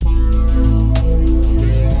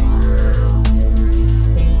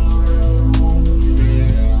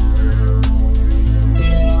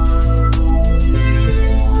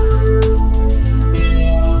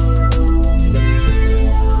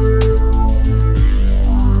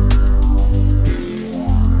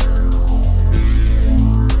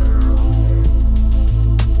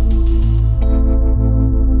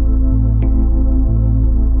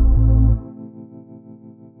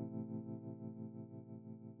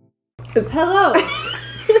Hello.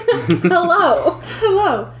 Hello.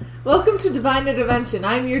 Hello. Welcome to Divine Intervention.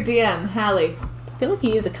 I'm your DM, Hallie. I feel like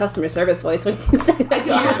you use a customer service voice when you say that.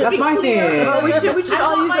 That's my thing. Oh, we should I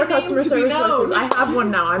all want use my our name customer to be service known. voices. I have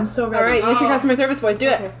one now. I'm so ready. All right, use your customer service voice. Do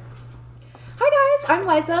it. Hi guys, I'm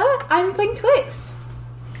Liza. I'm playing Twix.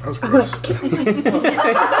 That was gross.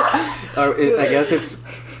 I guess it's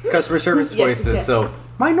customer service Yes, voices, yes. so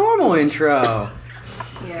my normal intro.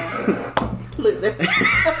 Loser.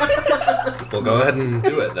 Well, go ahead and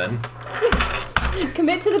do it then.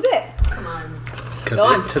 Commit to the bit.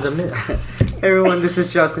 Commit to the myth. Hey everyone, this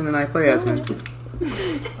is Justin and I play Esmond.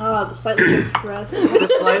 Oh, the slightly depressed.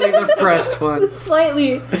 The slightly depressed one.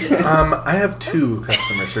 Slightly. I have 2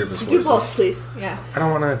 customer service Do voices. both, please. Yeah. I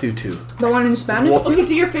don't want to do 2. The one in Spanish? Okay,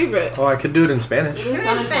 do your favorite. Oh, I could do it in Spanish.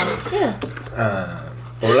 Yeah.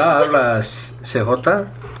 Hola, hablas CJ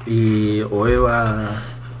y hoy va.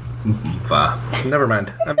 Never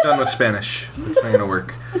mind. I'm done with Spanish. It's not gonna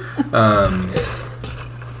work.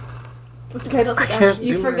 It's okay, I don't think can't Ashley-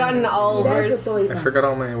 You've forgotten all words. I forgot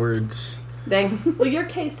all my words. Dang. Well, you're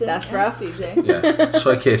Kason. That's and rough. CJ. Yeah,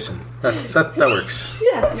 soy queso. That works.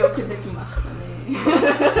 Yeah.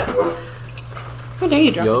 How dare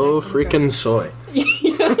you drop Yo, the freaking soy.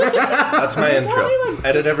 That's my intro.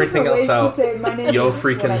 Edit everything else out. Yo,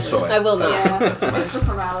 freaking soy. I will not. That's my. Just the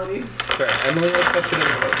formalities. Sorry, Emily will catch it in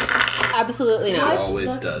post. Absolutely She not.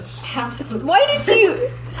 always does. Why did you...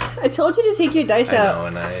 I told you to take your dice I out know,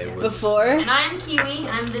 and I was. before. And I'm Kiwi.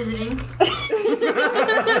 I'm visiting.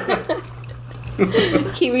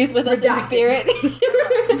 Kiwi's with us in spirit.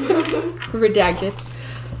 Redacted.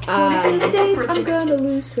 These days, I'm gonna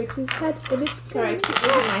lose Twix's head, and it's Sorry, I keep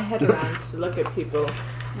moving my head around to look at people.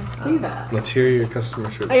 see that. Let's hear your customer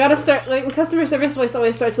service. I gotta start... Like, customer service voice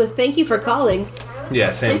always starts with, thank you for calling. Yeah,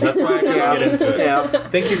 same. That's why I couldn't get into it. Yeah.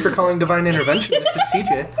 Thank you for calling Divine Intervention. This is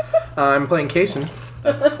CJ. I'm playing Kason.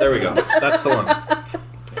 There we go. That's the one.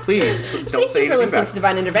 Please don't Thank say you for anything listening back. to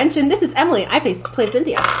Divine Intervention. This is Emily. I play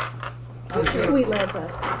Cynthia. Sweet Lanta.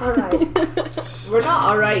 Alright. We're not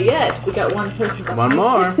alright yet. We got one person. One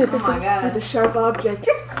more. Oh my god. With a sharp object.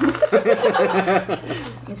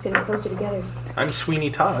 It's getting closer together. I'm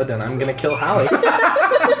Sweeney Todd, and I'm gonna kill Hallie.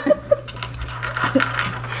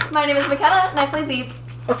 My name is McKenna, and I play Zeep.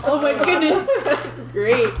 Oh my goodness. That's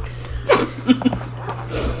great.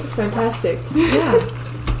 It's fantastic. Yeah.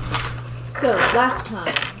 So, last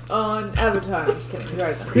time on Avatar. I'm just kidding. We've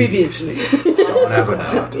already done it. Previously on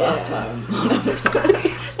Avatar. Last time.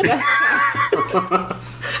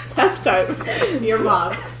 Last time. Your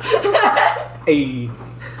mom. Hey.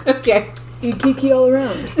 Okay. You kiki all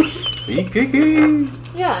around. Kiki.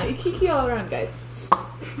 Yeah, you kiki all around, guys.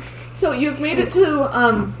 So you've made it to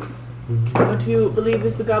what you believe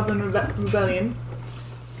is the Goblin Rebellion.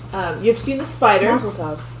 You've seen the spider Mazel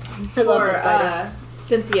tov. I love for the spider.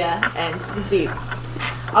 Cynthia and Zeke.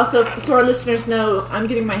 Also, so our listeners know, I'm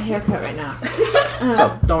getting my hair cut right now.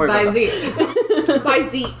 So, don't worry By about that. Zeke. By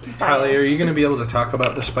Zeke. Hallie, are you gonna be able to talk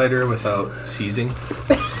about the spider without seizing?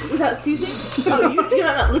 Without seizing? Oh, you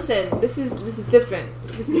no, listen. This is different.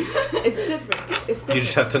 It's different. It's different. You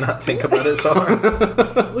just have to not think about it so hard.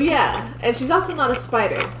 Well, yeah. And she's also not a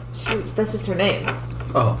spider. That's just her name.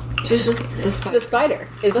 Oh, She's just the spider. The spider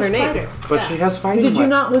is The her name. spider. But Yeah. she has fighting. Did you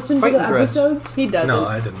not listen to the Fighting threats. episodes? He doesn't. no,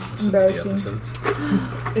 I didn't listen to the Embarrassing. episodes.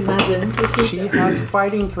 Imagine. This is She has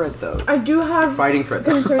fighting threat though. I do have Fighting threat.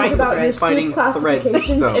 concerns Fighting about your threads. Fighting soup classifications,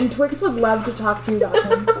 threads, though. and Twix would love to talk to you about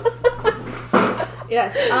them.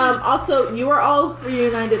 Yes. Also, you are all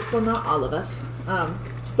reunited. Well, not all of us.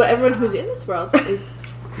 But everyone who's in this world is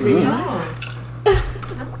reunited.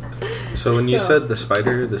 So when you So- said the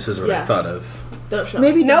spider, this is what I Yeah. thought of. Don't show me.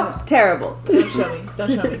 Maybe Nope. Terrible. Don't show me. Don't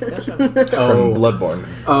show me. Don't show me. From Bloodborne.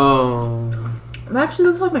 Oh. It actually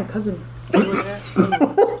looks like my cousin.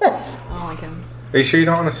 Are you sure you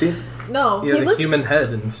don't want to see? No. He has He a look- human head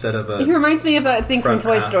instead of He a. reminds me of that thing from Front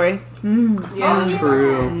Toy half. Story.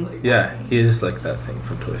 True. Yeah, he is like that thing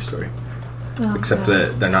from Toy Story. Except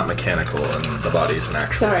that they're not mechanical and the body is an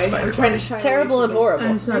actual Sorry, spider. I'm trying to shy Terrible away and from horrible.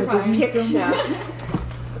 And it's not a Disney the film. picture.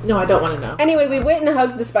 No, I don't want to know. Anyway, we went and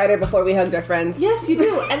hugged the spider before we hugged our friends. Yes, you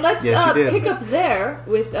do. And let's Yes, you did. pick up there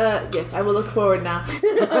with yes, I will look forward now.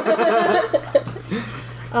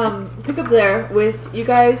 Pick up there with you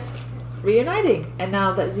guys reuniting. And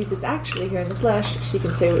now that Zeep is actually here in the flesh, she can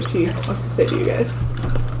say what she wants to say to you guys.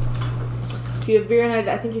 So you have reunited,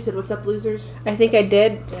 I think you said, what's up, losers? I think I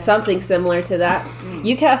did something similar to that.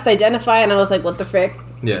 You cast Identify, and I was like, what the frick?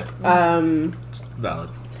 Yeah, Um, valid.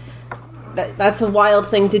 that's a wild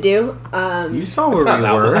thing to do. You saw It's where not we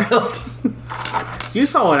that were. wild. You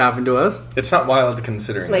saw what happened to us. It's not wild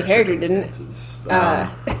considering My our character didn't. circumstances.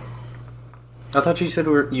 I thought you said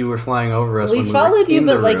you were flying over us. We when followed we you, were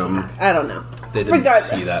but in like the room. I don't know. They didn't Regardless.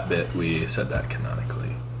 see that bit. We said that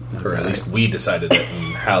canonically. Or at least we decided it,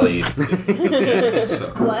 and Hallie didn't. So.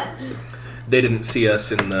 What? They didn't see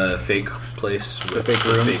us in the fake place with fake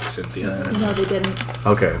room? fake Cynthia. No, they didn't.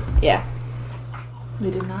 Okay. Yeah.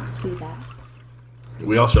 They did not see that.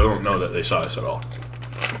 We also don't know that they saw us at all.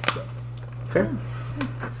 Fair.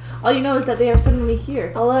 All you know is that they are suddenly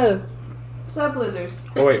here. Hello. Sub losers.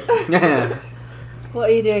 Oh wait. What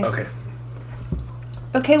are you doing? Okay.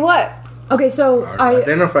 Okay, what? Okay, so I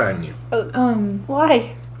Identifying you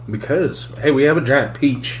Why? because hey, we have a giant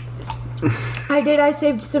peach. I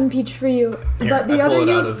saved some peach for you, Here, but the I pull other it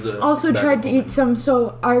you out of the also bag tried of to holding. eat some.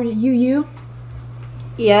 So are you?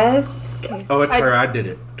 Yes. Oh, it's I- her. I did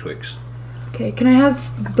it, Twix. Okay, can I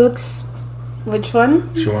have books? Which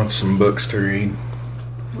one? She wants some books to read.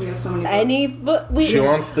 We have so many. Any book? She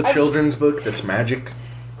wants the children's book that's magic.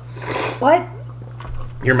 What?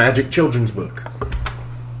 Your magic children's book.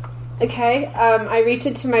 Okay. I reach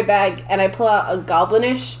into my bag and I pull out a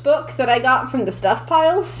goblinish book that I got from the stuff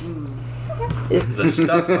piles. The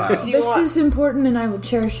stuff pile. Do you This want? is important, and I will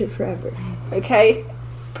cherish it forever. Okay.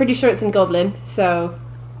 Pretty sure it's in Goblin. So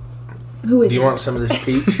Who is Do you it? want some of this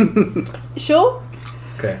peach? sure.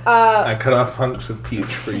 Okay. I cut off hunks of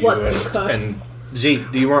peach for you. What the and, cuss? and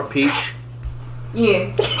Zeke, do you want peach?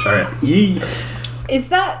 Yeah. All right. Is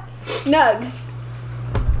that Nugs?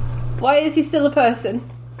 Why is he still a person?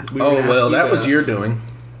 Oh well, that was your doing.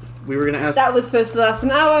 We were gonna ask. That was supposed to last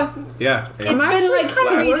an hour. Yeah. It's been like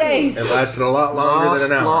 3 days. It lasted a lot longer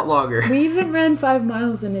than an a lot hour. longer. We even ran 5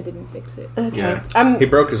 miles and it didn't fix it. Okay. Yeah. He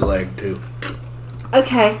broke his leg too.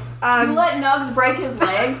 Okay. You let Nugs break his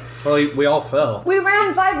leg? Well, we all fell. We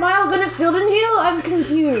ran 5 miles and it still didn't heal. I'm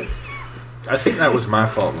confused. I think that was my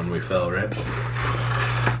fault when we fell, right?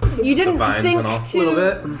 You didn't vines think and all. to. A little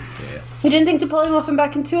bit. Yeah. You didn't think to polymorph him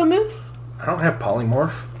back into a moose, I don't have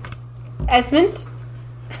polymorph. Esmond?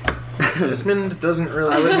 Desmond doesn't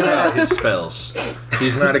really know about his spells.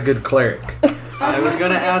 He's not a good cleric. I was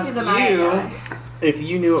gonna ask He's a Maya you guy. if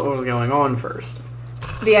you knew what was going on first.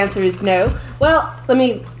 The answer is no. Well, let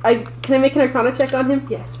me. Can I make an Arcana check on him?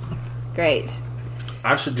 Yes. Great.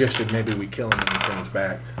 I suggested maybe we kill him when he comes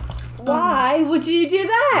back. Why would you do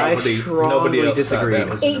I that? strongly else disagree. thought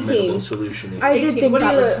that was an 18. amenable solution. I did 18. think What do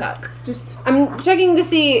that you- would suck. Just I'm checking to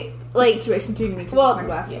see, like, situation too. You need to well, my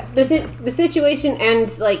glasses. the situation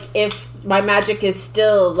and like if my magic is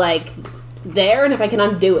still like there and if I can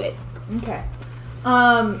undo it. Okay.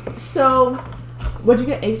 So, what'd you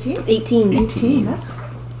get? 18? 18. 18. That's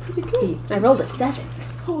pretty good. I rolled a 7.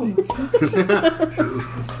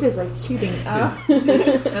 Feels like cheating. No,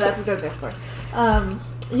 that's what they're there for.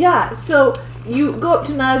 Yeah, so you go up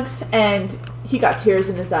to Nugs and he got tears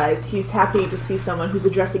in his eyes. He's happy to see someone who's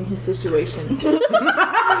addressing his situation.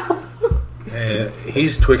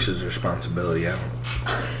 He's Twix's responsibility. I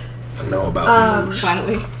don't know about yours.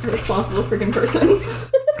 Finally, a responsible freaking person.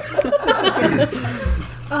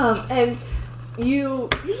 And you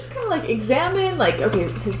just kind of like examine, like, okay,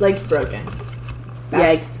 his leg's broken.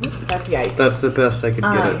 That's yikes. That's the best I could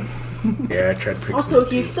get it. Yeah, I tried fixing Also, it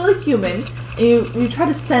too. he's still a human, and you try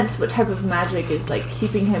to sense what type of magic is like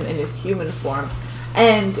keeping him in his human form,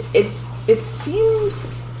 and it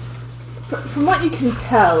seems, from what you can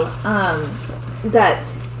tell,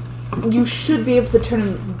 that you should be able to turn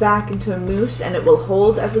him back into a moose, and it will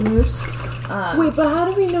hold as a moose. Wait, but how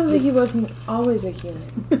do we know that he wasn't always a human?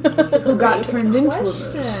 Who got turned into a moose?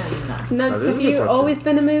 Question. Nugs, this is have a good you question. always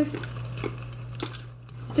been a moose?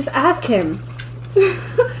 Just ask him.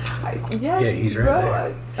 Yeah, he's right bro,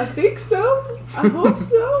 there. I think so. I hope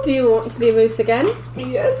so. Do you want to be a moose again?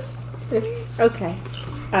 Yes, please. Okay.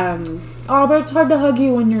 Oh, but it's hard to hug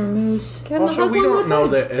you when you're a moose. Also, we don't know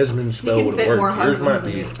that Esmond's He spell can would fit work. more Yours hugs might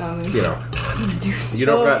than be, moose. you know, you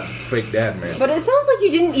don't got fake dad, man. But it sounds like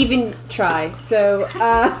you didn't even try. So,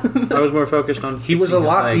 I was more focused on. He was a his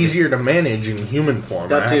lot leg. easier to manage in human form.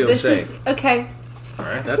 That I too. have to this say. is okay. All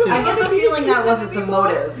right. That too. I get the feeling that wasn't the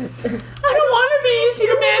motive. I don't want to be easy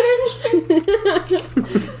to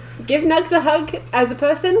manage. Give Nugs a hug as a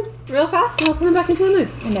person, real fast, and I'll turn him back into a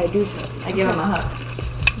moose. And I do so. I give him a hug.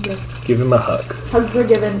 Yes. Give him a hug. Hugs are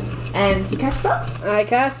given, and you cast spell. I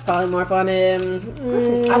cast polymorph on him.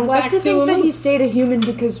 I'd like Back to a think that he moose. stayed a human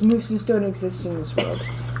because mooses don't exist in this world.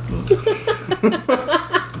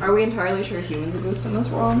 Are we entirely sure humans exist in this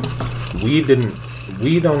world?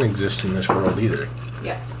 We don't exist in this world either.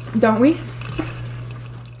 Yeah. Don't we?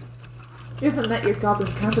 You haven't met your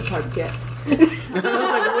goblin counterparts yet. I was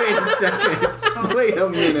like, wait a second. Wait a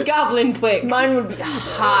minute. Goblin Twix. Mine would be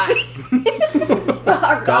hot.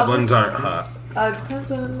 Goblins aren't hot.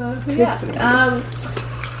 Depends on who you ask.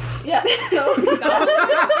 Yeah, so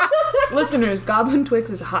Listeners, Goblin Twix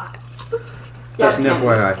is hot. Just an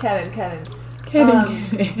FYI. Canon.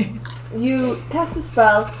 Kidding. You cast the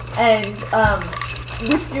spell, and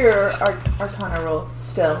with your Arcana roll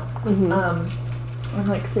still, I'm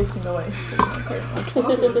like facing away.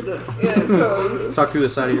 Yeah, so Talk through the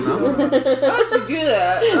side of your mouth. how did you do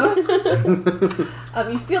that?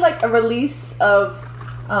 You feel like a release of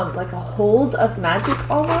like a hold of magic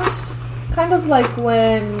almost. Kind of like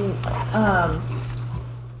when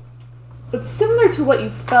it's similar to what you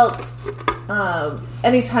felt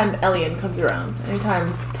anytime Elian comes around.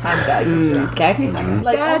 Anytime Time Guy comes around. Okay.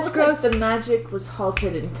 Like Yeah, it's almost gross. like the magic was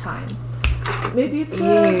halted in time. Maybe it's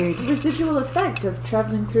a residual effect of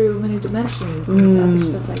traveling through many dimensions and other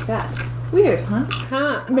stuff like that. Weird, huh?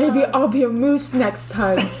 Huh. Maybe I'll be a moose next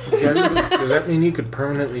time. Does that mean you could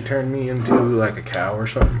permanently turn me into like a cow or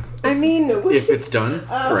something? I mean, If it's done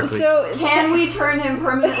correctly. so Can we turn him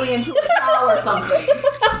permanently into a cow or something?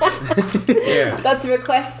 Yeah. that's a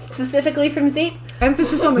request specifically from Zeke.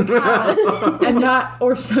 Emphasis on the cow and not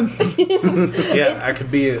or something. Yeah, I could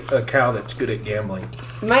be a cow that's good at gambling.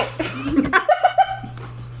 Might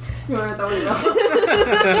You want to throw it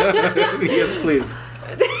out? Yes, please.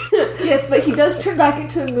 Yes, but he does turn back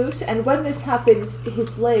into a moose, and when this happens,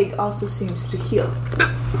 his leg also seems to heal.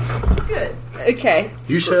 Good. okay.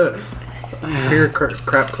 You should. You're a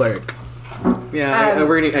crap cleric. Yeah,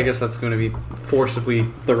 we're gonna. I guess that's going to be forcibly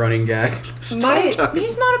the running gag. He's not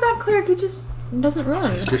a bad clerk, he just doesn't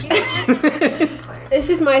run. This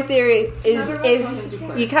is my theory: is Never really wanted to do if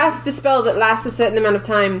clerics. you cast a spell that lasts a certain amount of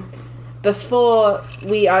time before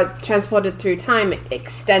we are transported through time, it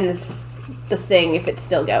extends the thing if it's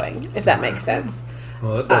still going. If that makes sense.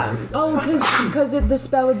 Well, it doesn't. Oh, because the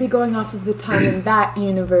spell would be going off of the time in that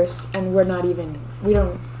universe, and we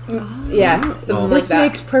don't. Yeah, something like This that.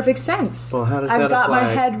 makes perfect sense. Well, how does I've that got apply? my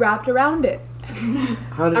head wrapped around it.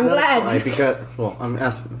 How does I'm that glad. apply? Because I'm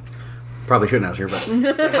asking. Probably shouldn't ask here,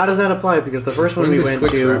 but how does that apply? Because the first one we When does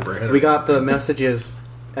went Quicksilver hit to, we it? got the messages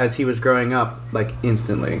as he was growing up, like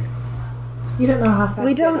instantly. You don't know how fast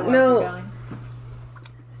We the don't other ones are know. going.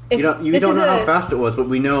 If You don't this is know how a- fast it was, but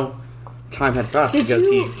we know time had passed Did because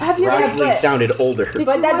you- have you ever gradually read- sounded older. Did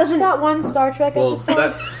But you that watch doesn't- that one Star Trek Well, episode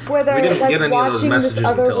that- where they're we didn't like get any of those watching this messages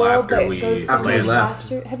other until world after that we- goes so after we much left.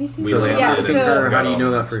 faster? Have you seen We that? landed Yeah, in so- Kirk. How do you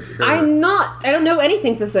know that for sure? I don't know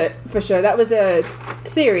anything for sure. That was a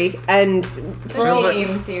theory, and for all,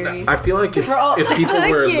 Game theory. I feel like if For all- people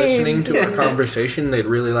were Game. listening to our conversation, they'd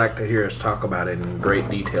really like to hear us talk about it in great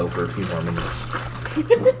detail for a few more minutes.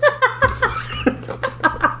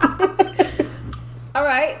 all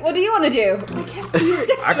right, what do you want to do?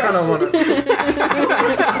 I kind of want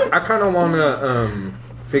to. I kind of want to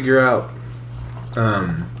figure out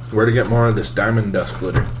where to get more of this diamond dust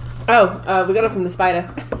glitter. Oh, we got it from the spider.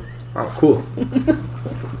 Oh, cool.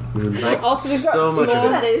 Also, we've got So some much of more.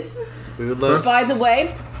 That is. We would love. By the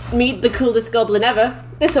way, meet the coolest goblin ever.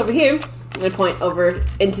 This over here. I'm gonna point over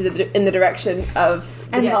into in the direction of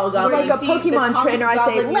the And tall goblin. like a Pokemon trainer, I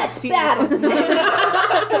say, let's battle.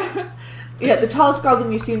 Yeah, the tallest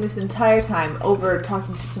goblin you've seen this entire time over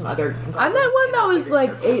talking to some other goblins. I met one in that a was bigger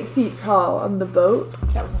like circle. 8 feet tall on the boat.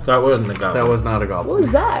 That was That wasn't the goblin. That was not a What goblin. was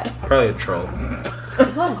that? probably a troll.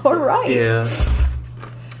 Alright. Yeah.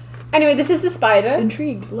 Anyway, this is the spider.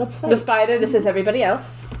 Intrigued. Let's The fight. spider. This is everybody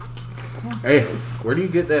else. Hey, where do you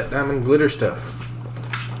get that diamond glitter stuff?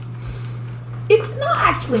 It's not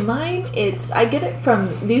actually mine. I get it from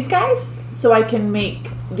these guys, so I can make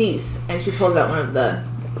these. And she pulls out one of the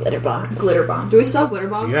glitter bombs. Do we still have glitter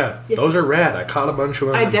bombs? Yeah, Yes. those are rad. I caught a bunch of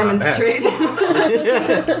them. I in my bag. demonstrate.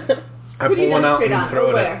 I Who do you pull one out demonstrate and on? throw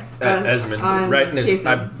it Where? at Esmond. on Right in his. Jason.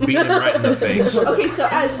 I beat him right in the face. Okay, so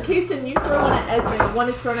as Kason, you throw one at Esmond, one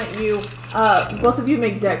is thrown at you. Both of you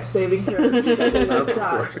make dex saving throws to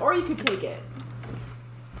dodge, or you could take it.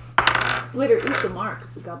 Glitter is the mark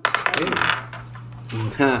of the goblin.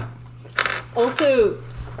 Huh. Also,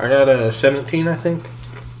 I got a 17, I think.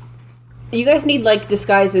 you guys need like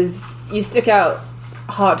disguises. You stick out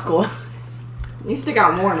hardcore. You stick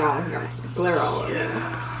out more now. You got glitter all over.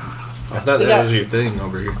 I thought We that got- was your thing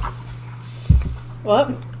over here.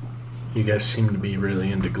 What? You guys seem to be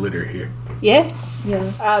really into glitter here. Yes.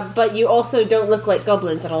 Yeah. But you also don't look like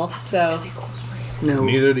goblins at all. So No.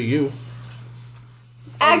 Neither do you.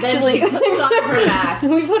 actually, Then she puts on her mask.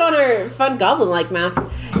 we put on our fun goblin-like mask.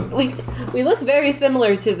 We look very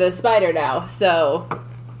similar to the spider now. So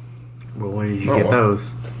Well, where did you Oh, get wow. those?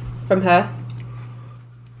 from her.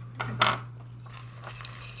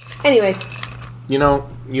 Anyway, You know,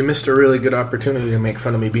 you missed a really good opportunity to make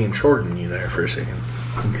fun of me being shorter than you there for a second.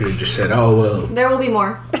 You could have just said, "Oh well." There will be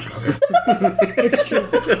more. It's true.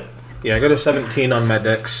 Yeah, I got a 17 on my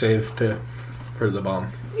dex save for the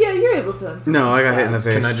bomb. Yeah, you're able to. No, I got hit in the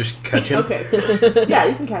face. Can I just catch him? Okay. Yeah,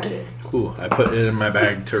 you can catch it. Cool. I put it in my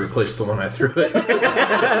bag to replace the one I threw it.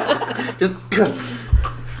 Just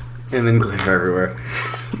and then glitter everywhere.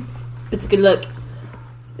 It's a good look.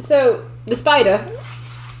 So, the spider.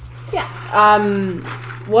 Yeah.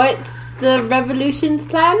 What's the revolution's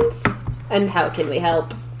plans? And how can we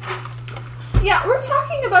help? Yeah, we're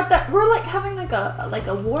talking about that. We're like having like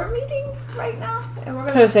a war meeting right now, and we're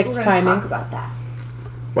gonna Perfect timing. talk about that.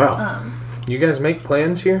 Wow. You guys make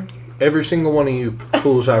plans here? Every single one of you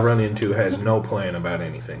fools I run into has no plan about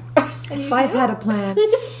anything. Five had a plan.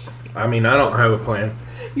 I mean, I don't have a plan.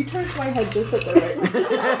 You turned my head just at the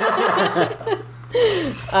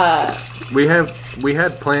right. We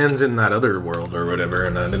had plans in that other world or whatever,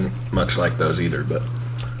 and I didn't much like those either. But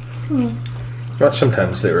not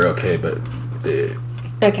sometimes they were okay, but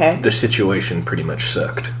Okay. the situation pretty much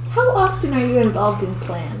sucked. How often are you involved in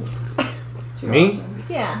plans? Me?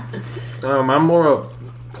 Yeah. I'm more a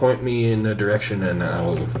point me in a direction and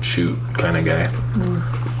I'll shoot kind of guy.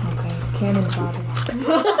 Okay, cannon fodder.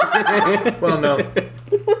 Well, no,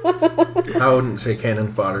 I wouldn't say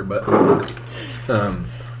cannon fodder, but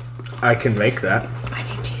I can make that. I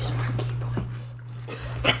need to use more key points.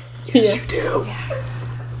 Yes, you do.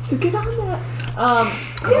 So get on that.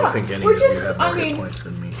 I Yeah, don't think any we're of you just. have I more hit mean, points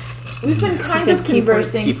than me. we've been kind said of key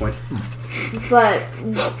points. Key conversing, points. but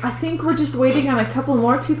I think we're just waiting on a couple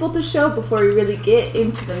more people to show before we really get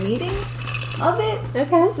into the meeting of it.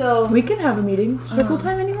 Okay. So We can have a meeting. Circle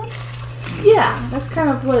time, anyone? yeah, that's kind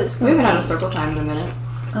of what it's We going haven't to had a circle time in a minute.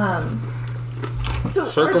 So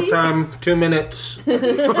Circle are these, time, 2 minutes.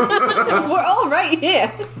 We're all right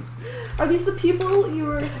here. Are these the people you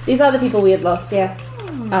were? These are the people we had lost, yeah.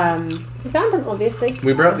 We found them, obviously.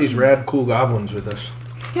 We brought these rad cool goblins with us.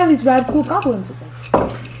 Yeah, these rad cool goblins with us.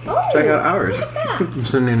 Oh, Check out ours.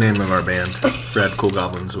 It's the new name of our band. Rad cool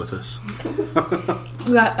goblins with us.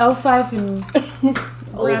 We got L5 and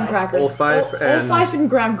Graham Cracker. Old Five and L5 and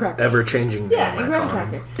Graham Cracker. ever changing name. yeah, I and graham call him.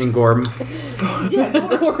 cracker. And Gorm.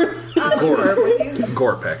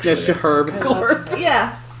 Gorp, actually. Yes, just Herb.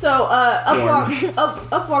 Yeah. So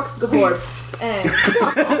up walks Gahorb, and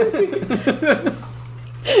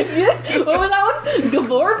What was that one?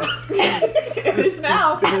 Gavorp? it is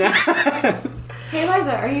now. Hey,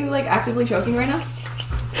 Liza, are you like actively choking right now?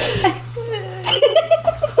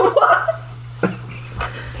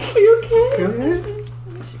 Are you okay?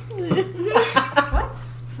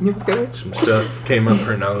 You okay? Some stuff came up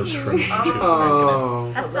her nose from chewing.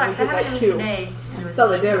 Oh. That sucks. I had it Two. today. and it was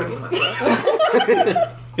Solidarity.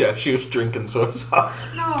 Yeah, she was drinking soy sauce.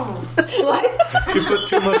 No. She put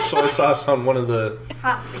too much soy sauce on one of the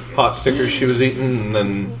Hot stickers. hot stickers she was eating, and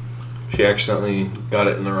then she accidentally got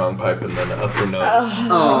it in the wrong pipe and then up her nose.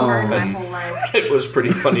 Oh. Burned my And- whole life. It was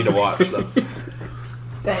pretty funny to watch, though.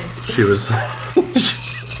 Dang. She was.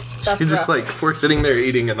 She just like, we're sitting there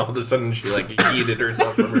eating, and all of a sudden she like yeeted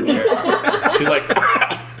herself from her chair. She's like,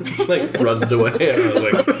 like runs away. And I was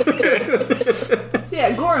like, So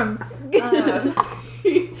yeah, Gorham.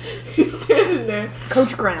 He's standing there,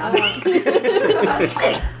 Coach Graham.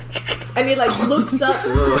 and he like looks up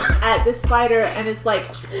at the spider, and it's like,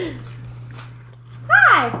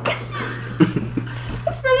 "Hi,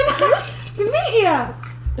 it's really nice to meet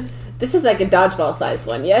you." This is like a dodgeball sized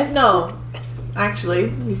one, yes? No, actually,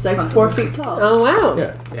 he's like 4 feet tall. Oh, wow.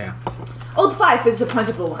 yeah. Yeah. Old Fife is a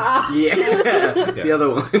punchable one, Yeah. The other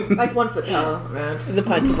one. like 1 foot tall. Man. The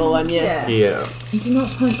punchable one, yes. Yeah. Yeah. Do not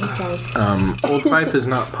punch each other. Old Fife is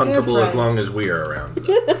not puntable as long as we are around.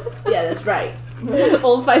 Yeah, that's right.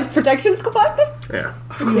 Old Five Protection Squad? Yeah.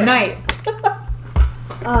 Night.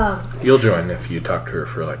 You'll join if you talk to her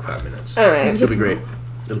for like 5 minutes. Alright. It'll be great.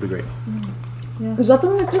 It'll be great. Is that the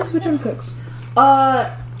one that cooks? Which one cooks?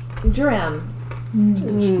 Joram.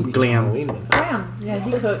 Glam. Halloween one. Graham. Yeah, he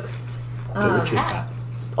cooks. Which is that?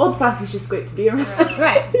 Old Fife is just great to be around.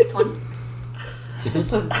 Right. She's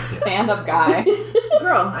just a stand-up guy.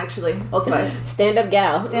 Girl, actually. Old Fife. Stand up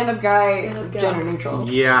gal. Stand-up guy, Stand-up guy. gender neutral.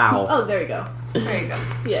 Yeah. Oh, there you go. There you go.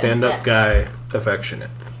 Yeah. Stand up guy, affectionate.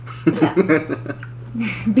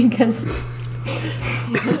 Because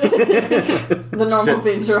The normal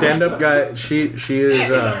thing. Stand up guy. She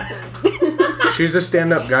is. She's a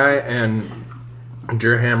stand up guy, and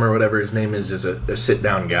Durham or whatever his name is a sit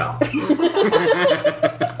down gal.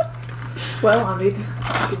 Well, I mean,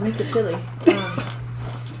 I did make the chili.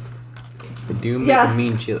 Do make Yeah. a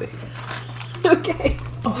mean chili. Okay.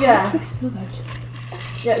 Yeah. Twix feel about you.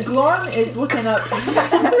 Yeah, Glorm is looking up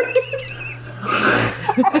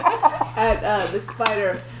at the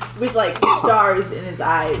spider with like stars in his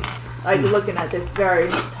eyes, like looking at this very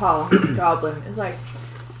tall goblin. It's like,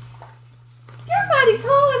 you're mighty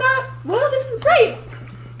tall, and well, this is great.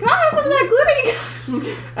 Can I have some of that glitter you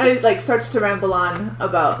got? And he like starts to ramble on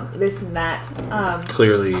about this and that.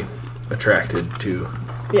 Clearly attracted to.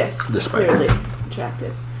 Yes, The spider. clearly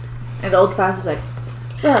attracted. And Old Five is like,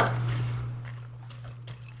 well,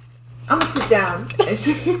 I'm gonna sit down. And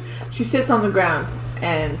she sits on the ground,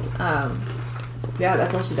 and yeah,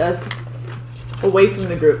 that's all she does. Away from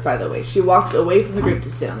the group, by the way. She walks away from the group to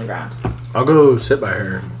sit on the ground. I'll go sit by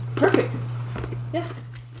her. Perfect. Yeah.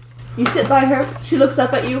 You sit by her. She looks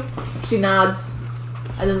up at you. She nods,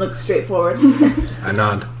 and then looks straight forward. I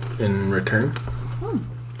nod in return.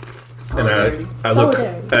 Solidarity. And I look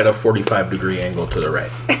Solidarity. at a 45-degree angle to the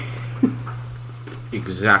right.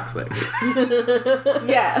 Exactly.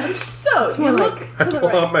 Yeah. So you look to the Pull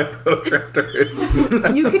out right. my protractor.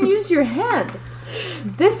 You can use your hand.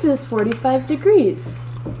 This is 45 degrees.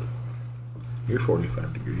 You're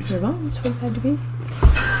 45 degrees. Your mom is 45 degrees.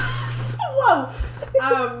 Whoa.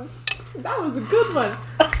 That was a good one.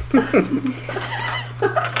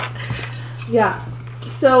 Yeah.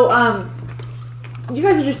 So, you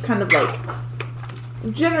guys are just kind of like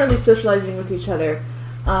generally socializing with each other.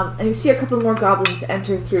 And you see a couple more goblins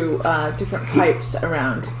enter through different pipes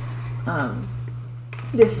around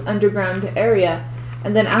this underground area.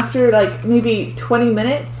 And then after like maybe 20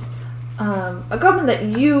 minutes, a goblin that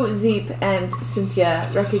you, Zeep, and Cynthia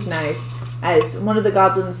recognize as one of the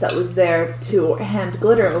goblins that was there to hand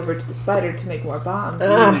glitter over to the spider to make more bombs,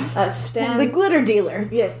 stands... The glitter dealer.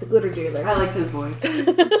 Yes, the glitter dealer. I liked his voice.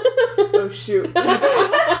 Oh, shoot.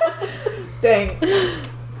 Dang.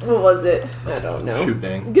 What was it? I don't know. Shoot,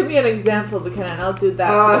 dang. Give me an example, Buchanan. I'll do that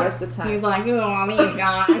for the rest of the time. He's like, oh, these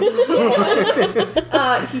guys.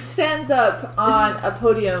 He stands up on a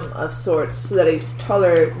podium of sorts so that he's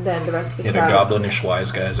taller than the rest of the In a crowd. goblinish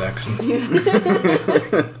wise guy's accent.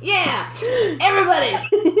 Yeah! Everybody!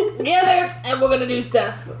 Together, and we're gonna do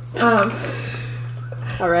stuff.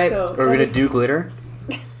 All right. So Are we gonna do glitter?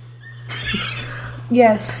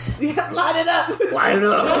 Yes. Yeah, line it up! Line it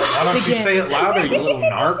up. Why don't you say it louder, you little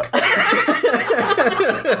narc?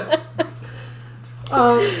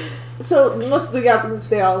 So most of the goblins,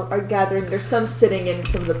 they all are gathering. There's some sitting in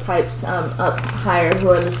some of the pipes up higher who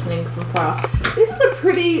are listening from far off. This is a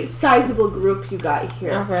pretty sizable group you got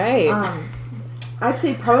here. All right. I'd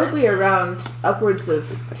say probably around upwards of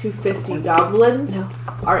 250 goblins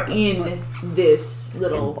are in this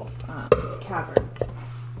little cavern.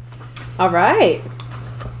 All right.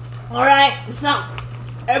 Alright, so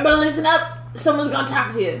everybody listen up. Someone's gonna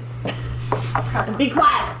talk to you. And be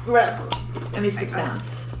quiet, Russ. And he sits down.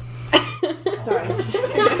 Sorry.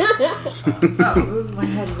 Moving my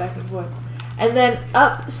head back and forth. And then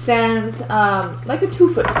up stands, like a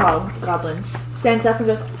 2-foot tall goblin, stands up and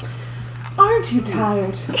goes, aren't you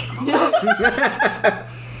tired?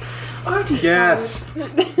 Aren't you Yes.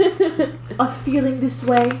 tired of feeling this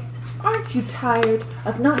way? Aren't you tired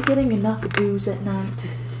of not getting enough booze at night?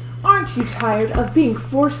 Aren't you tired of being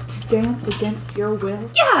forced to dance against your will?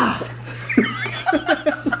 Yeah.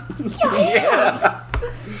 I'm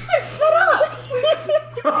fed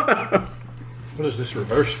up! What is this,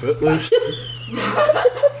 reverse footloose?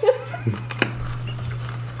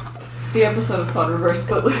 The episode is called Reverse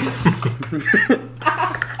Footloose. Are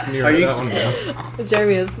you- that one down?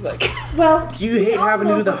 Jeremy is the book. Well, Do you hate having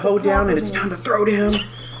to do the hoe down and it's time to throw down?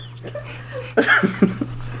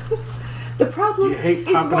 the problem You hate is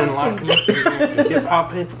popping one and locking thing. up? You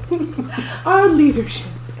popping? Our leadership.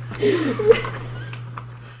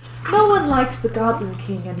 No one likes the Goblin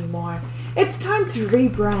King anymore. It's time to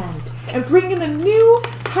rebrand and bring in a new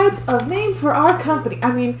type of name for our company.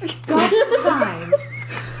 I mean, Goblin Kind.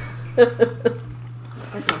 Our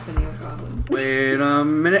company of goblins. Wait a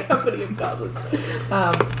minute. Company of Goblins.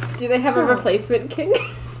 Do they have So- a replacement king?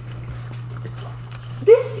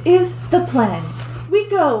 This is the plan. We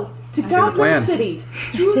go to Goblin plan. City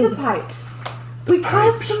through the pipes. We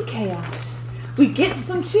cause some chaos. We get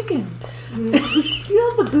some chickens. We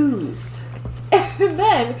steal the booze. And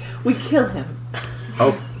then we kill him.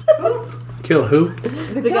 Oh, Kill who?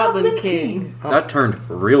 The Goblin King. that turned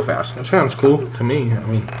real fast. That sounds cool to me. I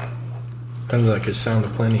mean, sounds like as sound a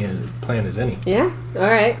plan as any. Yeah. All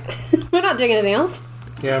right. We're not doing anything else.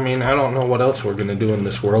 Yeah, I mean, I don't know what else we're gonna do in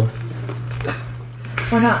this world.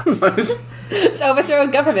 Why not? To overthrow a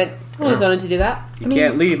government. I always wanted to do that. You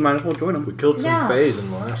can't leave, might as well join We them. killed some Yeah. fays in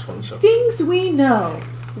the last one, so. Things we know.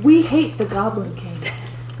 We hate the Goblin King.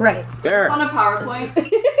 Right. There. On a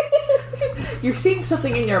PowerPoint. You're seeing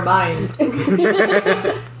something in your mind.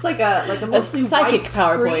 It's like a mostly psychic white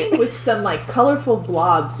PowerPoint. screen with some like colorful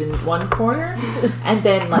blobs in one corner, and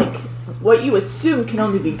then like what you assume can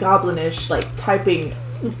only be goblinish, like typing.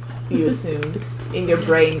 You assumed in your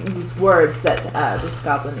brain these words that this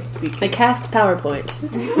goblin is speaking. I cast PowerPoint.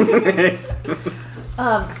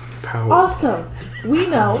 Also, we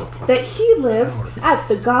know that he lives at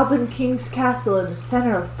the Goblin King's castle in the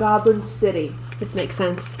center of Goblin City. This makes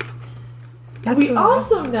sense. We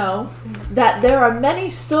also know that there are many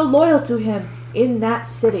still loyal to him in that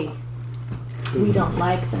city. We don't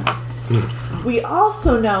like them. We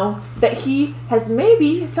also know that he has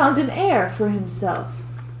maybe found an heir for himself.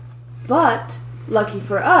 But, lucky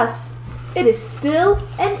for us, it is still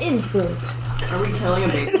an infant. Are we killing a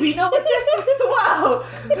baby? We know what this wow.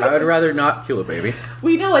 I would rather not kill a baby.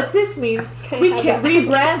 We know what this means. We can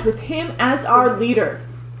rebrand with him as our leader.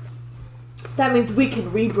 That means we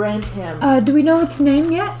can rebrand him. Do we know its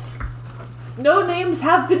name yet? No names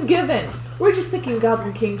have been given. We're just thinking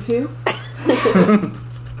Goblin King 2.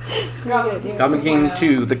 Goblin King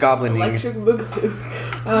 2, the Goblining. Electric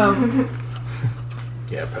Boogaloo.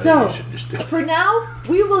 Yeah, So, you should just do it. for now,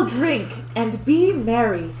 we will drink and be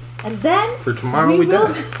merry. And then For tomorrow we will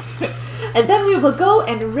die. and then we will go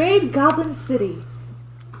and raid Goblin City.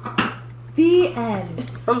 The end.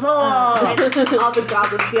 And all the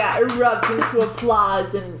goblins, erupt into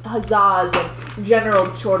applause and huzzas and general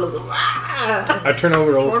chortles. I turn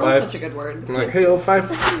over to Chortle's 05. such a good word. I'm like, hey, 05,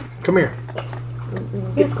 come here.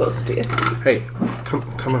 Gets closer to you. Hey,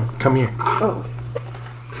 come here. Oh,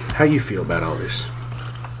 How you feel about all this?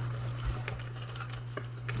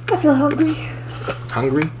 I feel hungry.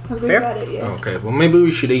 Hungry? Hungry Fair. about it, yeah. Okay, well maybe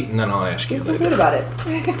we should eat and then I'll ask you Get some later. food about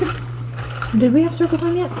it. Did we have circle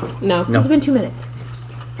time yet? No. It's been 2 minutes.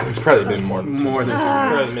 It's probably been more than More than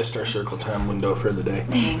probably missed our circle time window for the day.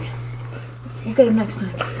 We'll get him next time.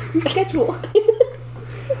 Reschedule.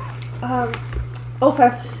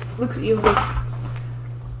 05 looks at you and goes.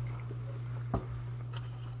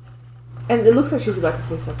 And it looks like she's about to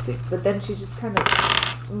say something, but then she just kind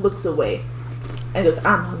of looks away and goes,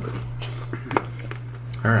 I'm hungry.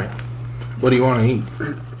 All right. What do you want to eat?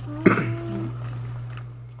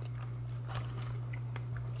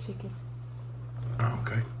 Chicken. Oh,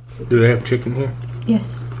 okay. Do they have chicken here?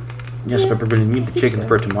 Yes. Yes, but we're going to need the chickens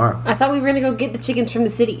for tomorrow. I thought we were gonna go get the chickens from the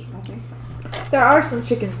city. There are some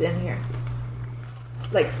chickens in here.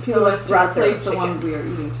 Like, people So have let's brought their own replace the chicken. one we are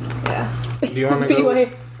eating tonight. Yeah. Do you want to go?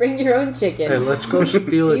 BY, bring your own chicken. Hey, let's go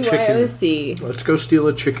steal a chicken. BYOC. Let's go steal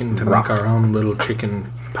a chicken to make our own little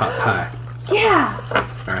chicken pot pie. Yeah!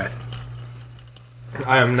 All right.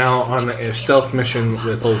 I am now on a stealth mission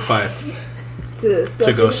with Old Five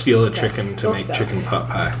To go steal a Okay. chicken to Go make stealth. chicken pot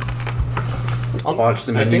pie. I'll watch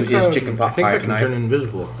the menu is chicken pot I think pie I can tonight. turn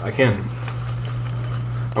invisible. I can.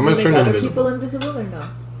 I'm You gonna make turn other invisible. people invisible or no?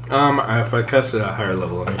 If I cast it at a higher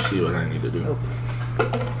level, let me see what I need to do.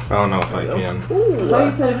 I don't know if I can. I thought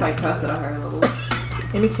you said if I cuss at a higher level.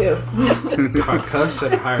 Yeah, me too. If I cuss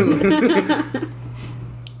at a higher level.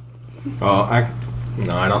 Oh, I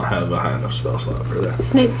don't have a high enough spell slot for that.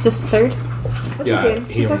 Isn't it just third? That's okay.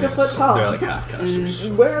 he She's like only a foot is- tall. They're like half casters.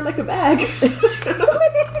 Wear her like a bag.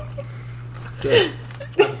 Yeah.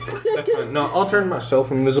 That's fine. No, I'll turn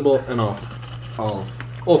myself invisible and I'll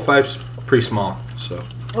Old Five's pretty small, so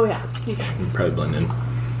Oh yeah. You I can probably blend in.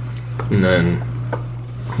 And then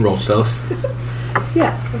roll stealth.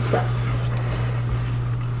 Yeah, what's that?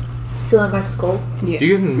 Feeling my skull? Do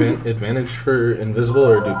you get advantage for invisible,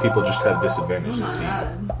 or do people just have disadvantage to see?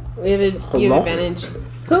 You have advantage.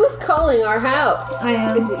 Who's calling our house? I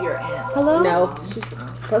am. Is it your aunt? Hello? No, she's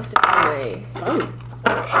posted on my phone,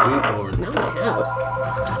 Sweet lord. not my house.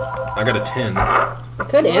 I got a 10. I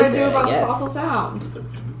could What do I answer do it, about I this guess. awful sound?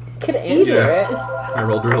 Could answer Yes. it. I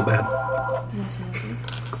rolled real bad.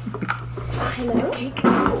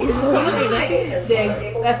 Ding.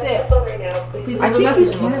 That's it. Please I leave a think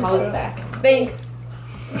message you and we'll can call answer. it back. Thanks.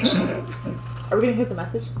 Are we gonna hit the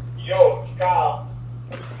message? Yo, Kyle.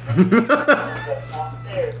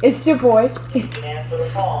 It's your boy. Answer the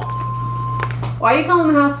phone. Why are you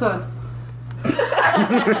calling the house phone?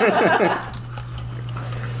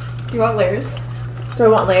 Do you want layers? Do I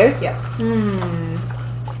want layers? Yeah.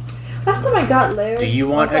 Last time I got layers. Do you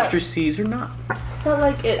want I felt- extra C's or not? Felt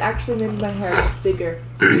like it actually made my hair bigger.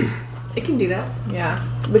 It can do that. Yeah.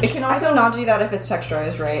 Which It can also not do that if it's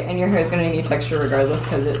texturized, right? And your hair is going to need texture regardless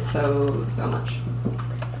because it's so much.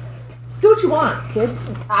 do what you want, kid.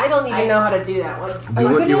 I don't even know how to do that one.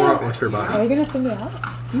 Do what you want with her Are body. you gonna figure it out?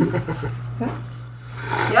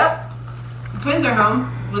 Yep. Twins are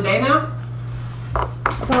home. Will they know?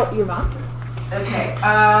 About your mom? Okay.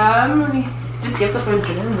 Let me just get the phone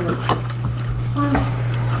to them.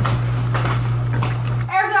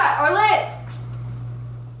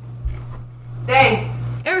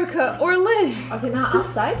 Erica or Liz. Are they not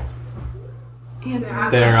outside?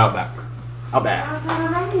 They're out back. I'll bet.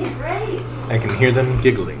 I can hear them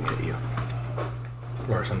giggling at you.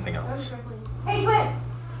 Or something else. Hey, Twin!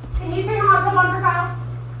 Can you turn the hot tub on for Kyle?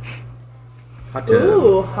 Hot tub.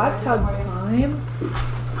 Ooh, hot tub time.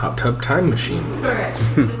 Hot tub time machine. Okay.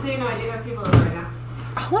 Just so you know, I do have people over right now.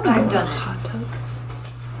 I want to go to a hot tub.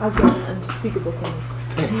 I've done unspeakable things.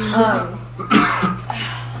 I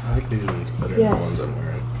like these ones better than the Yes. ones I'm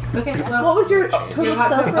wearing. Okay, well, What was your total your hot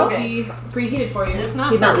stuff tub roll? will be preheated for you. It's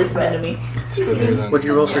You're not listening to me. What'd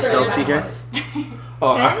you roll for stealth, CJ?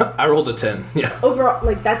 Oh, I rolled a 10. Yeah. Overall,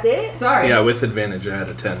 like that's it. Sorry. Yeah, with advantage, I had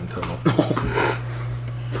a 10 total.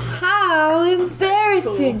 How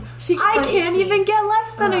embarrassing! She I got an can't 18. even get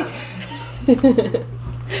less than a 10.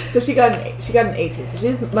 So she got an 18. So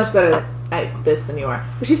she's much better at this than you are,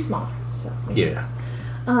 but she's smaller. So Yeah.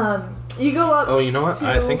 you go up. Oh, you know what?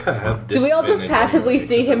 I think I have Do we all just disadvantage passively see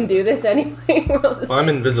because him do this anyway? We're all just Well, I'm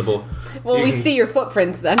invisible. well, you we can- see your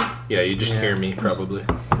footprints then. Yeah, you just hear me probably.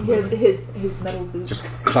 You hear his metal boots.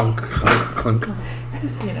 Just clunk, clunk, clunk.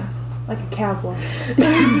 Just, you know, like a cowboy.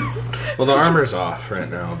 Well, the armor's off right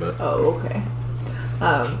now, but Oh, okay.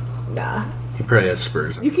 Nah. he probably has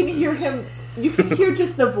spurs. on You his can hear boots. him. You can hear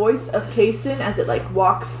just the voice of Kaysen as it like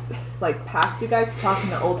walks like past you guys, talking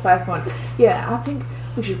to Old Five. Going, yeah, I think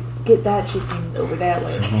we should get that chicken over that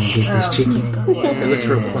way. Get this chicken. It looks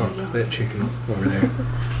real plump. That chicken over there. It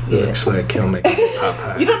Yeah. looks like he'll make a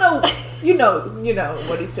Popeye. You don't know. You know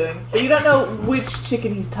what he's doing, but you don't know which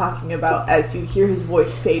chicken he's talking about as you hear his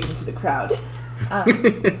voice fade into the crowd. I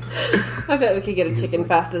bet we could get a chicken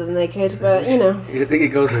faster than they could, but you know. You think it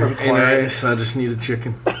goes from quiet? Anyways, I just need a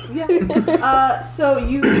chicken. Yeah. So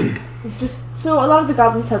a lot of the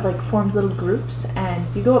goblins have like formed little groups, and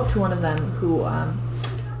you go up to one of them who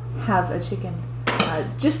have a chicken,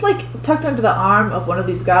 just like tucked under the arm of one of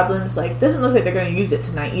these goblins. Like doesn't look like they're going to use it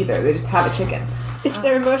tonight either. They just have a chicken. It's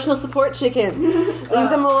their emotional support chicken. Leave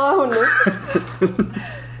them alone.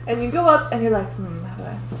 And you go up, and you're like,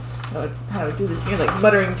 how do I do this? And you're like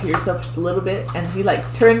muttering to yourself just a little bit, and he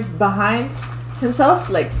like turns behind himself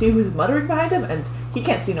to like see who's muttering behind him, and he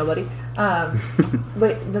can't see nobody.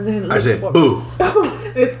 But then he I looks said, forward. boo.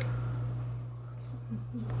 He goes,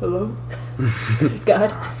 hello?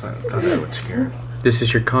 God. I thought that would scare him. This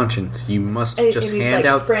is your conscience. You must And, just and he's hand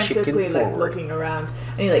like out frantically chicken like forward. looking around,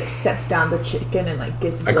 and he like sets down the chicken and like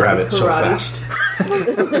gets into I grab like, it so karate. fast.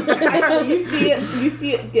 Actually, you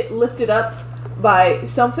see it get lifted up by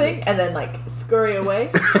something and then like scurry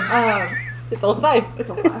away. It's all five. It's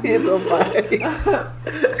a laugh.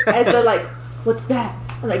 As they're like, what's that?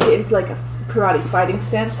 And like get into like a karate fighting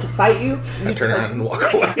stance to fight you. I You turn just, around and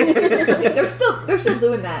walk away. they're still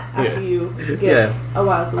doing that after you get Yeah. a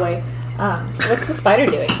whiles away. What's the spider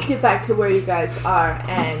doing? Get back to where you guys are,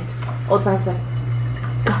 and Old Five's like,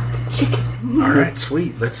 got the chicken. Alright,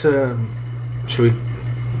 sweet. Let's, should we?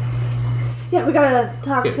 Yeah, we gotta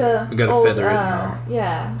talk Yeah, to. we gotta old, feather it now.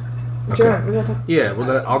 Yeah. Okay. Germ, we gotta talk. Yeah,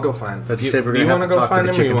 well, I'll go find him. Thought you said we're gonna you have want to to go talk to find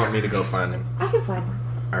the him, or you chicken want me to go find him? I can find him.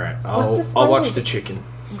 Alright, the I'll spider watch do? the chicken.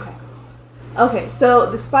 Okay. Okay,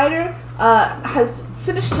 so the spider has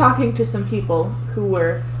finished talking to some people who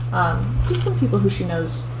were just some people who she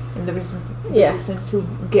knows in the resistance who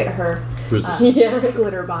get her Resistance.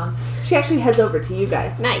 glitter bombs. She actually heads over to you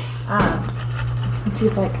guys. Nice. And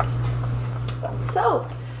she's like, so,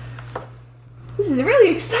 this is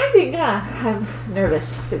really exciting. I'm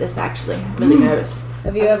nervous for this, actually. I'm really nervous.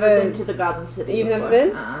 Have you I've never ever been to the Goblin City You've never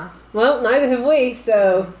before. been? Well, neither have we,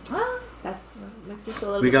 so That makes me feel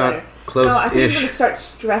a little We bit got better. No, I think I'm close-ish. going to start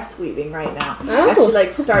stress weaving right now. Oh. As she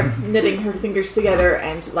like starts knitting her fingers together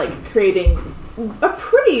and like creating a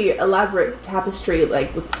pretty elaborate tapestry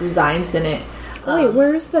like with designs in it. Wait,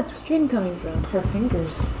 where's that string coming from? Her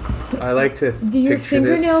fingers. I like to Do your picture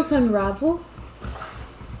fingernails this. unravel?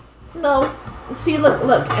 No. See, look,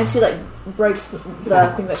 and she like breaks the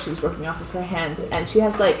thing that she was working off of her hands, and she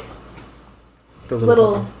has like The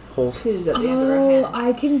little holes. tubes at the end of her Oh, hand.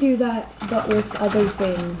 I can do that, but with other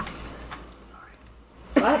things.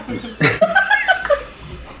 What?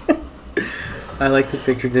 I like to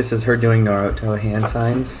picture this as her doing Naruto hand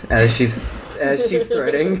signs as she's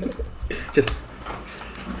threading. Just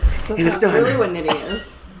and it's done. Really, what knitting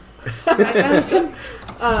is? That's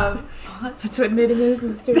what knitting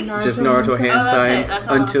is doing Naruto. Just Naruto hand Oh, that's signs it. That's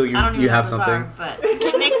all. until I don't even you know have what those something. are, but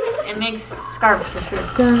it makes scarves for sure.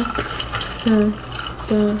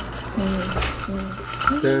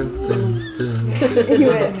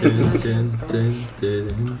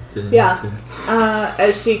 Yeah.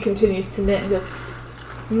 As she continues to knit and goes,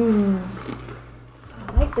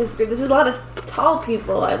 I like this group. This is a lot of tall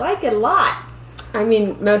people. I like it a lot. I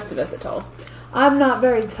mean, most of us are tall. I'm not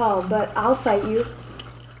very tall, but I'll fight you.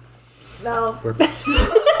 No.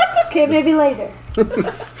 Okay, maybe later.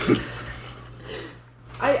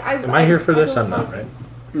 Am I here for this? I'm not, right?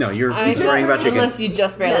 No, you're I he's worrying about chicken. Unless you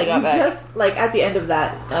just barely got you back. just like at the end of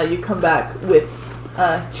that, you come back with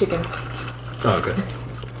chicken. Oh, good.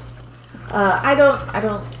 I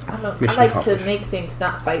Mission like accomplished. to make things,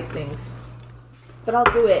 not fight things. But I'll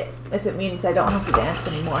do it if it means I don't have to dance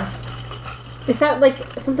anymore. Is that like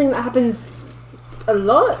something that happens a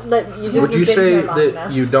lot? Like you just Would you been say here long that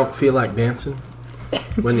enough. you don't feel like dancing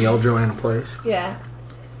when the old Joanna plays? Yeah.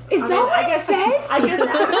 Is I that mean, what I it guess, says? I guess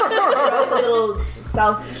I a little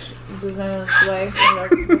south way. I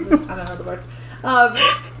don't know the words.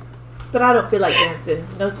 But I don't feel like dancing.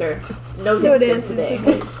 No, sir. No dancing today.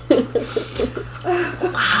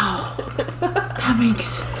 That makes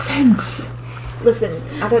sense. Listen,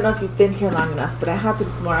 I don't know if you've been here long enough, but it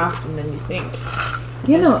happens more often than you think.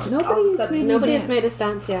 You know, Just all of a nobody's sudden- made me Nobody dance. has made us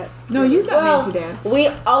dance yet. No, you got Well, made to dance.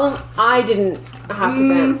 I didn't have to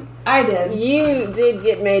dance. I did. You did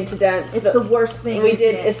get made to dance. It's but the worst thing. we isn't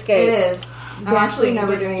did it? escape. It is. I'm actually Dancing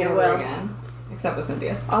never against doing it your ever will. again. Except with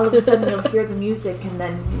Cynthia. All of a sudden, you'll hear the music, and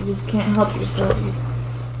then you just can't help yourself. You just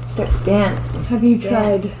start to dance. Have you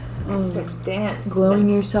tried Start to dance. gluing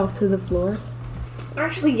yourself to the floor?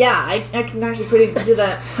 Actually, yeah, I can actually pretty do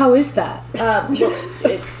that. How is that? Well,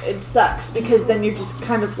 it sucks because then you're just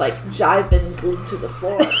kind of like jiving glued to the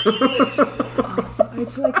floor.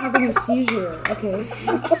 It's like having a seizure. Okay.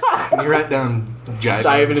 Can you write down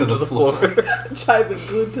jiving to the floor? Jiving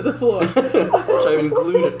glued to the floor. Jiving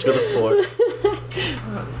glued it to the floor.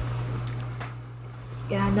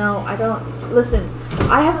 Yeah, no, I don't. Listen,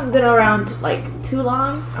 I haven't been around like too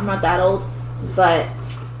long. I'm not that old, but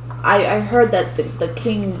I heard that the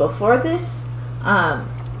king before this,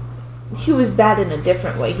 he was bad in a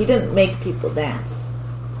different way. He didn't make people dance,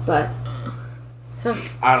 but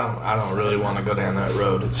I don't really want to go down that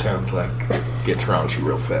road. It sounds like it gets raunchy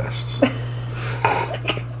real fast.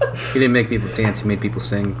 He didn't make people dance. He made people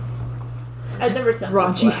sing. I've never sung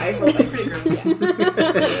Raunchy. before. I hope Pretty gross.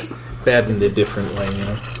 Bad in a different way, you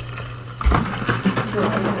know.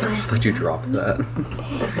 I thought you dropped that.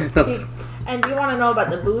 That's- And you want to know about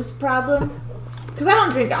the booze problem? Because I don't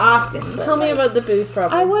drink often. but, Tell me like, about the booze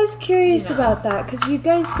problem. I was curious No. about that because you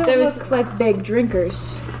guys don't There was- look like big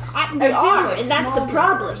drinkers. We are, and that's the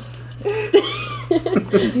problem.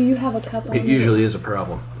 Do you have a cup on It you? usually is a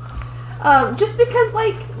problem. Just because,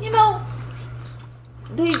 like, you know,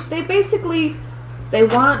 they basically they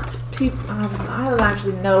want people. I don't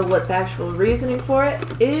actually know what the actual reasoning for it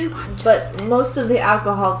is, but most of the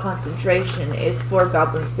alcohol concentration is for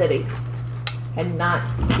Goblin City, and not,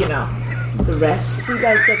 you know, the rest. You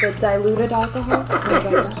guys get the diluted alcohol? Sorry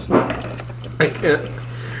about that. I can't.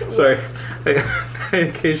 Sorry. I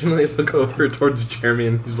occasionally look over towards Jeremy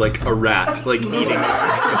and he's like a rat, like eating his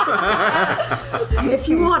If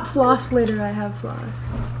you want floss later, I have floss.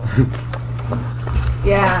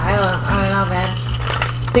 Yeah, I don't know, man.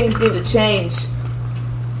 Things need to change.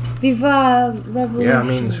 Viva Revolution. Yeah, I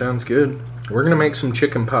mean, sounds good. We're gonna make some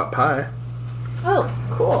chicken pot pie. Oh,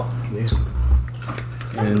 cool. Yeah.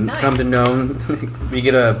 And Nice. come to know, we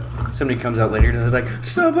get somebody comes out later and they're like,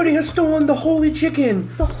 somebody has stolen the holy chicken.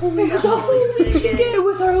 The holy chicken. It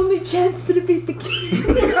was our only chance to defeat the king.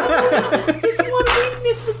 His one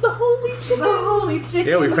weakness was the holy chicken. The holy chicken.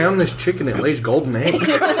 Yeah, we found this chicken. It lays golden eggs.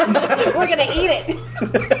 We're gonna eat it.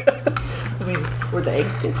 I mean, were the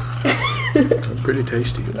eggs good? Pretty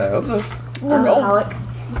tasty. I hope so. Metallic.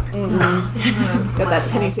 Got that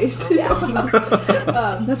penny taste.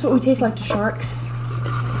 That's what we taste like to sharks.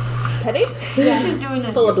 Pennies?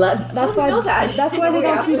 Full of blood. That's I why. know that. That's why they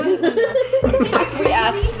don't treat it. We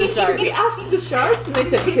asked the We sharks. asked the sharks and they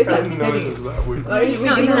said it tastes like pennies. that weird. Like, No, we he's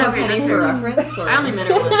don't not have very pennies. nice for reference. I only met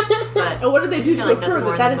her once, but And what do they do I to feel like affirm that's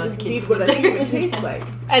more that than that is most indeed kids what would that human tastes like?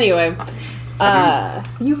 Anyway,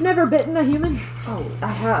 You've never bitten a human? Oh, I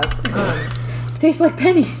have. Tastes like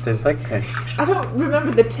pennies. Tastes like pennies. I don't remember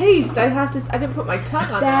the taste. I didn't put my tongue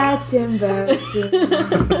on that. That's embarrassing.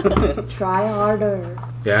 Try harder.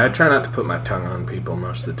 Yeah, I try not to put my tongue on people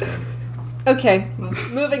most of the time. okay,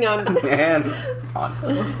 moving on. And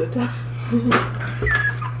Most of the time.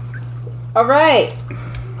 All right.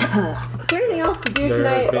 Is there anything else to do There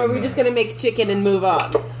tonight, have or are we been, just gonna make chicken and move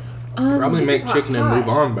on? Probably make pot chicken and pie. move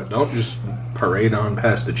on, but don't just parade on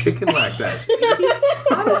past the chicken like that.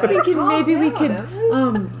 I was thinking maybe we could, down.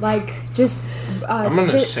 just I'm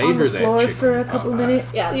gonna sit on savor the that floor chicken for a pot couple pie. minutes.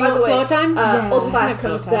 Yeah, So you by want the way, floor time? Yeah. Old Yeah, Five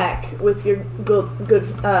comes floor time. back with your good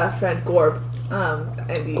friend Gorb.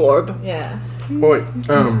 And he- Gorb. Yeah. Boy,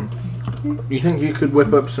 You think you could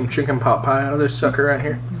whip up some chicken pot pie out of this sucker right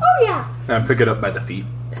here? Oh yeah. And pick it up by the feet.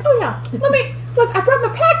 Oh yeah. Let me look. I brought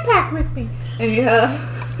my backpack with me.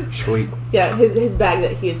 And Sweet. his bag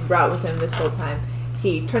that he has brought with him this whole time.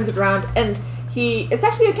 He turns it around and it's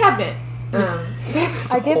actually a cabinet.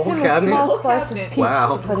 I give Whole him a cabinet? small Whole slice cabinet. of peach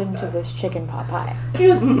Wow. to put into this chicken pot pie. He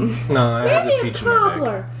goes, No, I have the maybe a peach in my bag.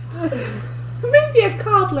 cobbler. Maybe a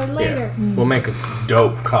cobbler later. Yeah. We'll make a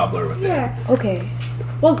dope cobbler with that. Yeah. Okay.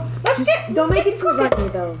 Well, Let's don't make it too runny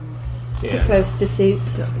though. Too Yeah. close to soup.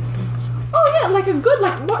 Oh yeah, like a good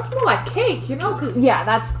it's more like cake, you know? 'Cause Yeah,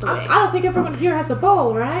 that's the way. I don't think everyone here has a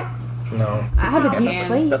bowl, right? No. I have a deep And-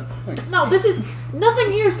 plate. That's the point. No,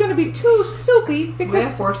 nothing here is going to be too soupy We because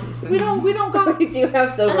have forks and spoons. we don't got We do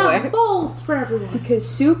have silverware. enough bowls for everyone. Because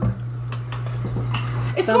soup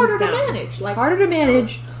It's Thumbs harder down. to manage. Like harder to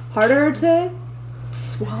manage, harder to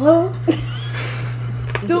swallow.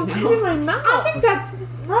 Don't put it in my mouth. I think that's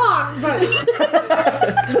wrong, but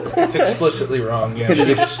It's explicitly wrong, yeah. It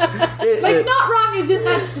is like not wrong as in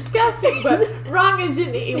that's disgusting, but wrong as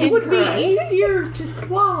in it would be Incorrect. easier to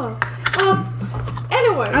swallow.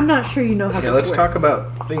 Anyways, I'm not sure you know how Yeah, this let's works. talk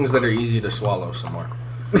about things that are easy to swallow some more.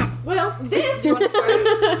 well, this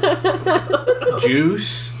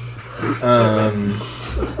Juice.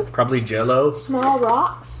 Probably Jello. Small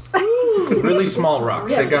rocks. Really small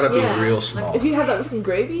rocks. They gotta be real small. Like, if you have that with some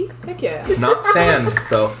gravy, heck yeah. Not sand,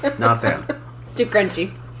 though. Not sand. Too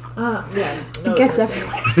crunchy. Yeah, no, It gets it's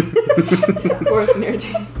everywhere. Gross and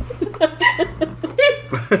irritating.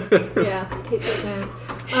 Yeah, hate that man.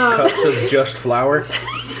 Cups of just flour.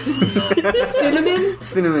 Cinnamon.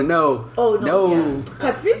 Cinnamon, no. Oh no. No. Yeah.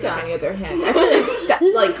 Paprika, on the other hand, I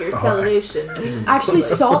feel like your salivation. Actually,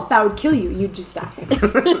 salt that would kill you. You'd just die.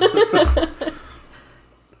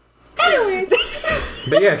 Anyways,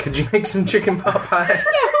 But yeah, could you make some chicken pot pie? yeah, who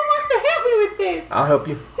wants to help me with this? I'll help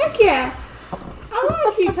you. Heck yeah. I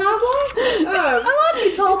like you, tall boy. I like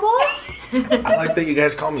you, tall boy. I like that you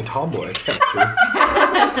guys call me tall boy. It's kind of cool.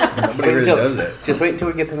 Nobody really until- does it. Just wait until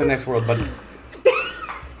we get to the next world, buddy.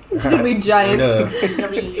 Should we giants?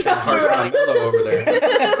 Marshmallow over there.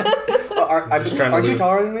 Just trying to Aren't you loot.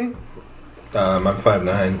 taller than me? I'm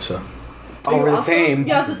 5'9", so. Oh, we're the same.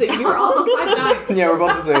 Yeah, I was gonna say you're also 5'9". Yeah, we're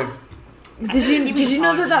both the same. Did you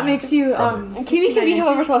know that makes you Katie can be 69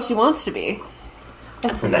 however inches? tall she wants to be.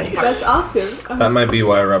 That's Nice. awesome. That might be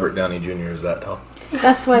why Robert Downey Jr. is that tall.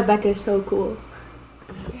 That's why Becca's so cool.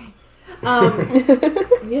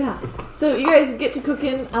 Yeah. So you guys get to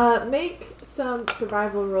cooking. Make some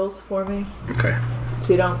survival rolls for me, Okay.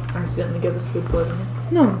 so you don't accidentally give us food poisoning.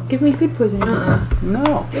 No, give me food poisoning. No.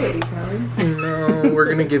 No, we're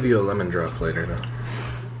gonna give you a lemon drop later, though.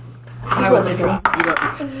 I will make it up.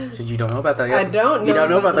 You don't know about that yet? I don't know. You don't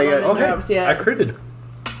know about that yet? lemon Okay. drops I yet. critted.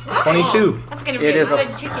 22. That's gonna be It is a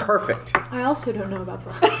good chicken. perfect. I also don't know about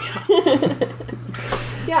that.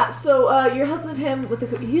 Yeah. So you're helping him with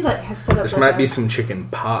the. He has set up. This like might a- be some chicken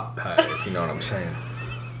pot pie, if you know what I'm saying.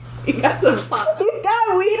 You got some pot You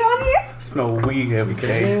got weed on you? Smell weed every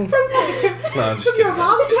day. No, I'm just from your kidding.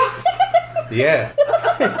 mom's house. Yeah.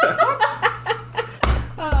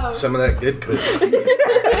 Some of that good cookie.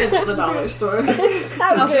 It's the dollar store.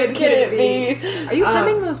 How good can it be? Are you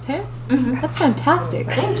hemming those pants? That's fantastic.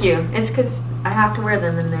 Thank you. It's because I have to wear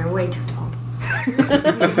them and they're way too tall.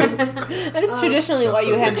 That is traditionally why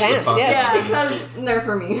you have Fix the pants, pocket. yes. Yeah, because they're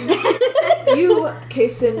for me. You,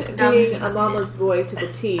 Kason, being a Dumb. mama's boy to the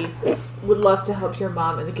T, would love to help your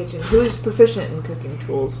mom in the kitchen, who is proficient in cooking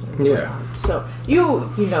tools. And Yeah. whatnot. So you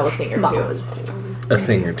know a thing or two. A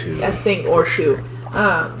thing or two. A thing or two.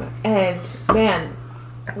 And man,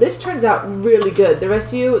 this turns out really good. The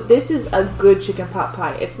rest of you, this is a good chicken pot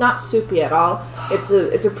pie. It's not soupy at all. It's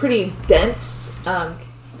a pretty dense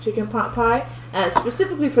chicken pot pie,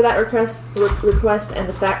 specifically for that request and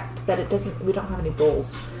the fact that we don't have any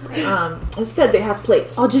bowls. Instead, they have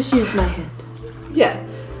plates. I'll just use my hand. Yeah.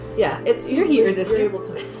 It's You're easily- heat resistant. You're able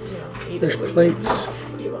to, eat There's it with plates.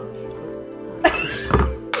 pretty well.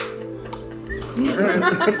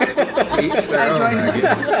 To each their own, I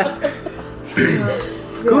guess.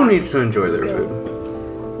 Who needs to enjoy their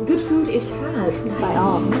food? Good food is had By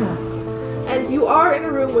all. Yeah. And you are in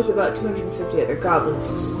a room with about 250 other goblins.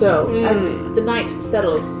 So as the night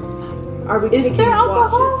settles, are we Is taking there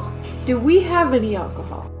alcohol? watches? Do we have any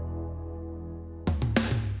alcohol?